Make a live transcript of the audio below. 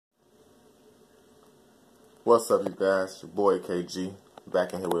What's up, you guys? Your boy KG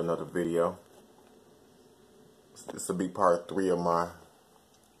back in here with another video. This will be part 3 of my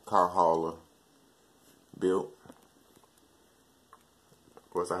car hauler build. Of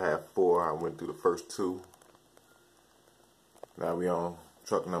course, I have 4. I went through the first 2. Now we on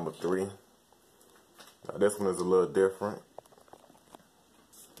truck number 3. Now this one is a little different.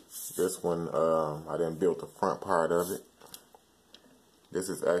 This one, I didn't build the front part of it. This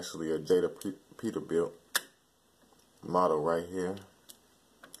is actually a Jada Peterbilt model right here.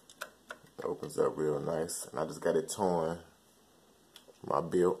 It opens up real nice, and I just got it torn. My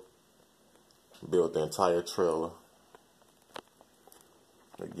built the entire trailer.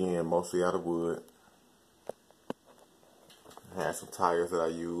 Again, mostly out of wood. I had some tires that I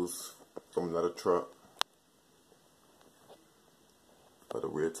used from another truck for the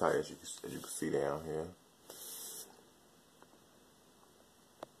rear tires, as you can see down here.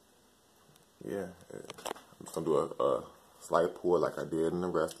 Yeah, I'm just gonna do a slight pour like I did in the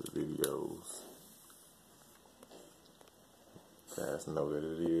rest of the videos. You guys know that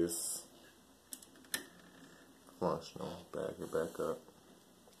it is functional. Back it back up.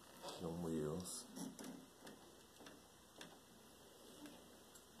 Them wheels.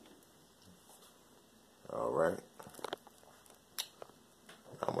 Alright.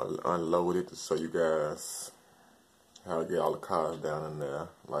 I'm gonna unload it to show you guys how to get all the cars down in there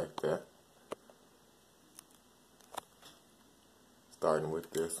like that. Starting with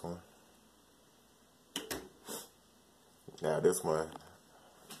this one. Now this one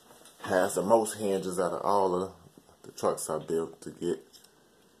has the most hinges out of all of the trucks I built to get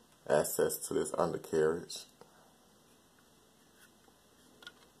access to this undercarriage.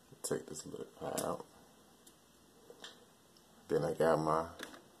 Take this little part out. Then I got my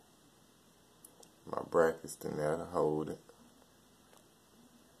brackets in there to hold it.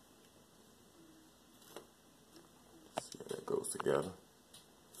 See how that goes together.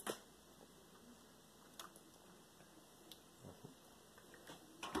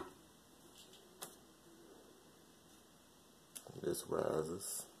 This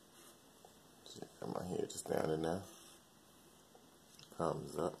rises. See, got my hinges down in there.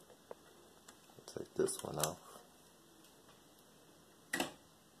 Comes up. Take this one off.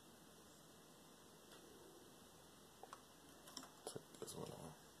 Take this one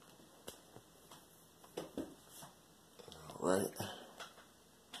off. Alright.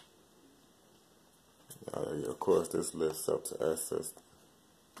 Now, of course, this lifts up to access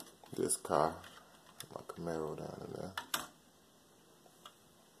this car. My Camaro down in there.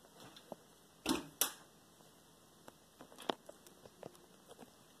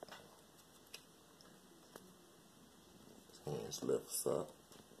 Hinge lifts up.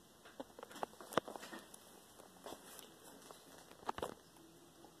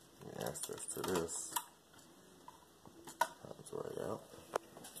 Access to this comes right out.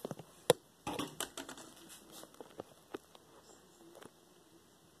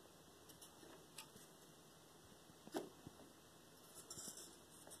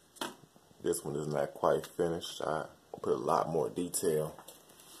 This one is not quite finished. I put a lot more detail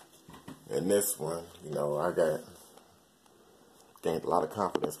in this one. You know, I gained a lot of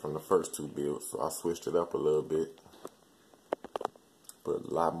confidence from the first 2 builds, so I switched it up a little bit. Put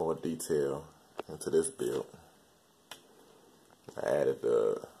a lot more detail into this build. I added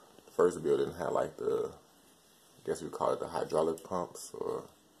the first build didn't have like the, I guess you would call it the hydraulic pumps or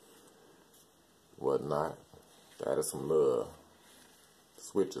whatnot. I added some little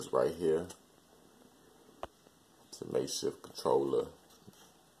switches right here to make shift control the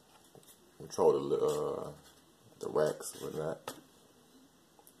racks or whatnot.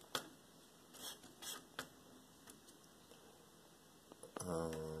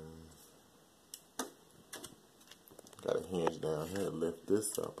 Got a hinge down here to lift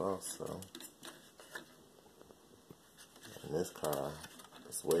this up also. And this car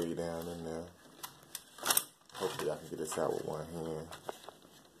is way down in there. Hopefully I can get this out with one hand.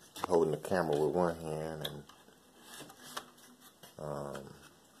 Holding the camera with one hand and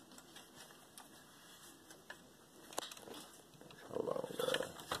hold on guys.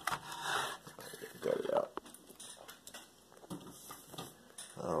 Got it out.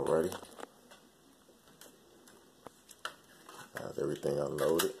 Alrighty. How's everything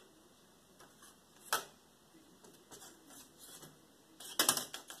unloaded?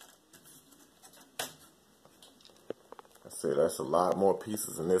 I said that's a lot more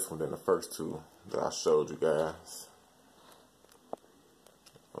pieces in this one than the first 2 that I showed you guys.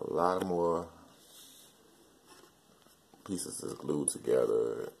 A lot more pieces is glued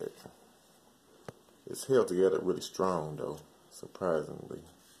together. It's held together really strong though, surprisingly.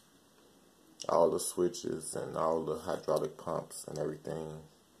 all the switches and all the hydraulic pumps and everything.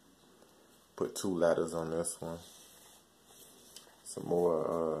 Put 2 ladders on this one. Some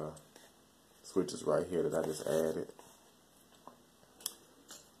more switches right here that I just added.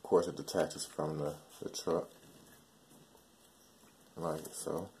 Of course, it detaches from the truck, like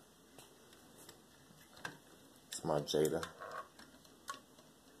so. It's my Jada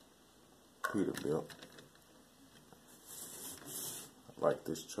Peterbilt. I like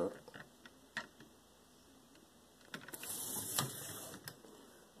this truck.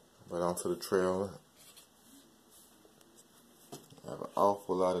 But onto the trailer. I have an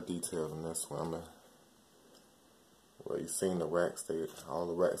awful lot of details in this one. Well, you've seen the racks. All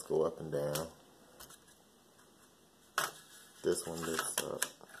the racks go up and down. This one lifts up.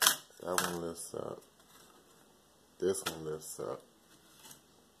 That one lifts up. This one lifts up.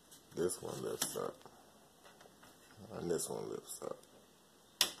 This one lifts up. And this one lifts up.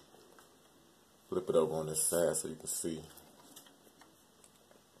 Flip it over on this side so you can see.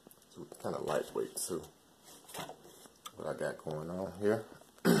 It's kind of lightweight too. What I got going on here.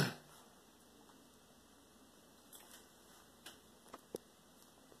 You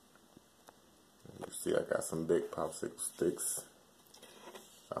see I got some big popsicle sticks.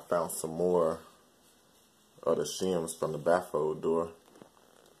 I found some more other shims from the bathrobe door.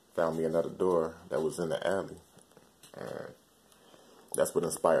 Found me another door that was in the alley. And that's what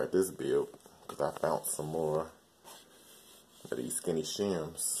inspired this build, because I found some more of these skinny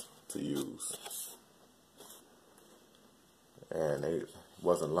shims to use. And it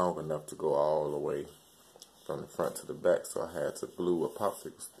wasn't long enough to go all the way from the front to the back, so I had to glue a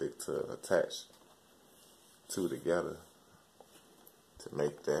popsicle stick to attach 2 together to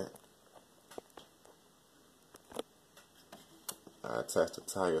make that. I attached the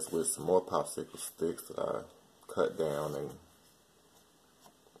tires with some more popsicle sticks that I cut down and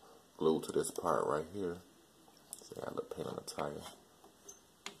glued to this part right here. See, I got a little paint on the tire.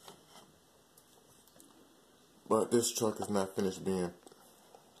 But this truck is not finished being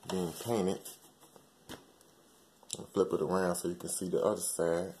painted. I'll flip it around so you can see the other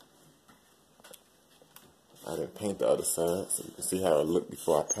side. I didn't paint the other side, so you can see how it looked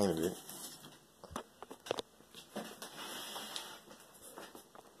before I painted it.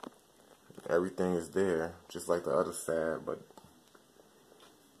 Everything is there, just like the other side, but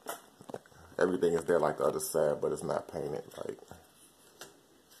everything is there like the other side, but it's not painted. Like,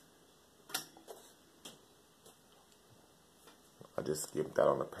 I just skipped out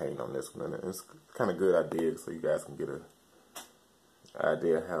on the paint on this one, and it's kind of good I did, so you guys can get an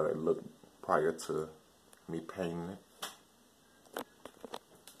idea of how it looked prior to me painting it.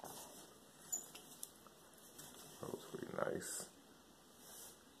 That was pretty nice.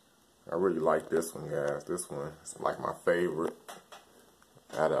 I really like this one, guys. This one is like my favorite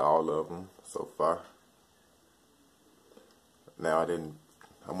out of all of them so far. Now I'm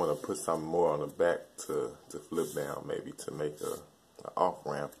gonna put something more on the back to flip down, maybe to make a off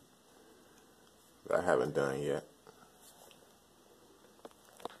ramp that I haven't done yet.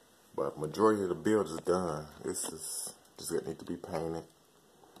 But majority of the build is done. This is just gonna need to be painted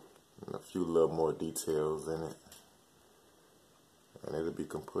and a few little more details in it, and it'll be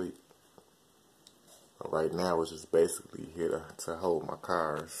complete. But right now it's just basically here to hold my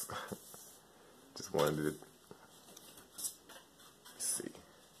cars. Just wanted to see.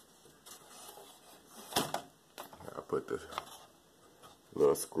 I put the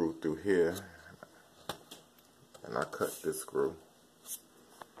little screw through here, and I cut this screw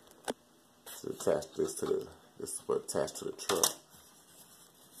to attach this to the. This is what attached to the truck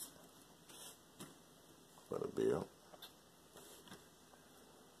for the build.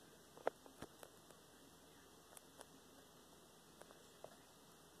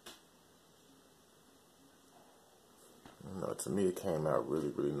 You know, to me it came out really,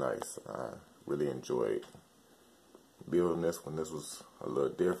 really nice. I really enjoyed building this one. This was a little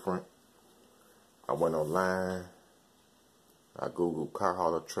different. I went online, I googled car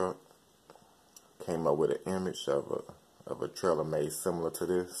hauler truck, came up with an image of a trailer made similar to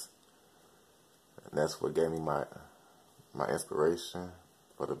this, and that's what gave me my inspiration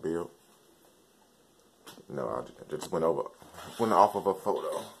for the build. You know, I just went off of a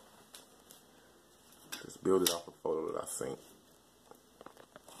photo. Just build it off a photo that I seen.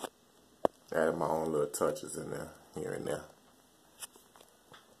 Added my own little touches in there, here and there.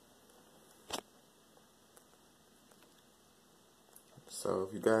 So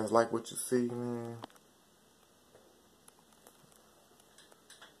if you guys like what you see, man,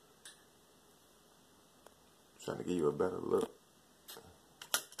 trying to give you a better look.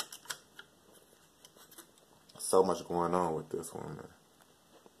 So much going on with this one, man.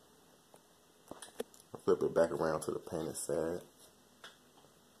 flip it back around to the painted side.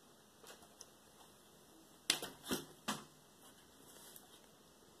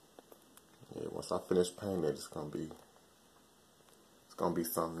 Yeah, once I finish painting it, it's gonna be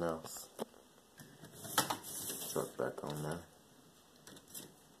something else. Truck back on there.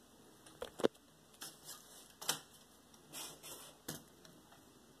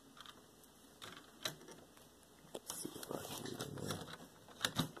 Let's see if I can get in there.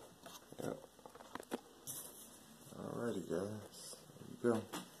 Yep. Alrighty, guys. There you go.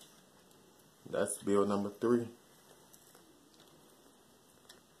 That's build number 3. If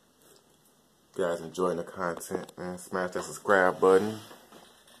you guys enjoying the content, man, smash that subscribe button.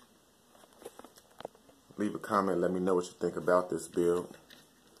 Leave a comment, let me know what you think about this build.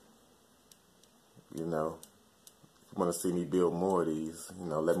 You know, if you want to see me build more of these, you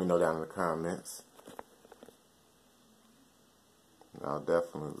know, let me know down in the comments. I'll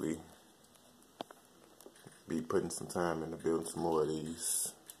definitely be putting some time into building some more of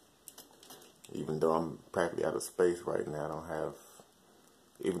these. Even though I'm practically out of space right now, I don't have,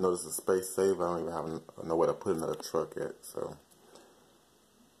 even though this is a space saver, I don't even have nowhere to put another truck at, so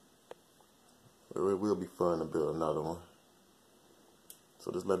it will be fun to build another one.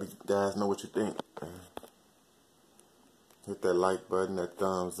 So just let me guys know what you think. Hit that like button, that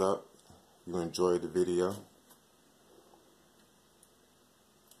thumbs up if you enjoyed the video.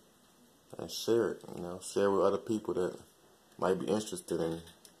 And share it, you know, share with other people that might be interested in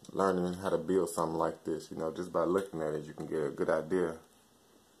learning how to build something like this. You know, just by looking at it, you can get a good idea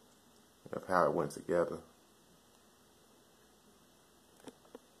of how it went together.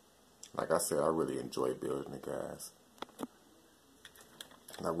 Like I said, I really enjoy building it, guys.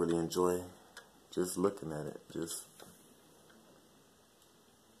 And I really enjoy just looking at it. Just,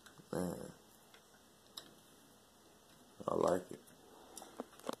 man, I like it.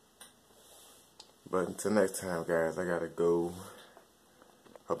 But until next time, guys, I gotta go.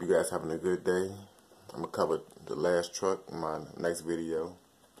 Hope you guys having a good day. I'm gonna cover the last truck in my next video.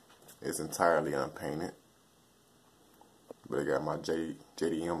 It's entirely unpainted, but I got my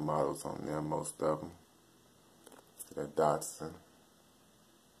JDM models on there, most of them. That Datsun.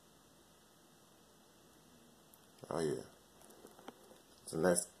 Oh yeah. Till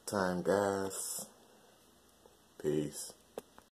next time, guys. Peace.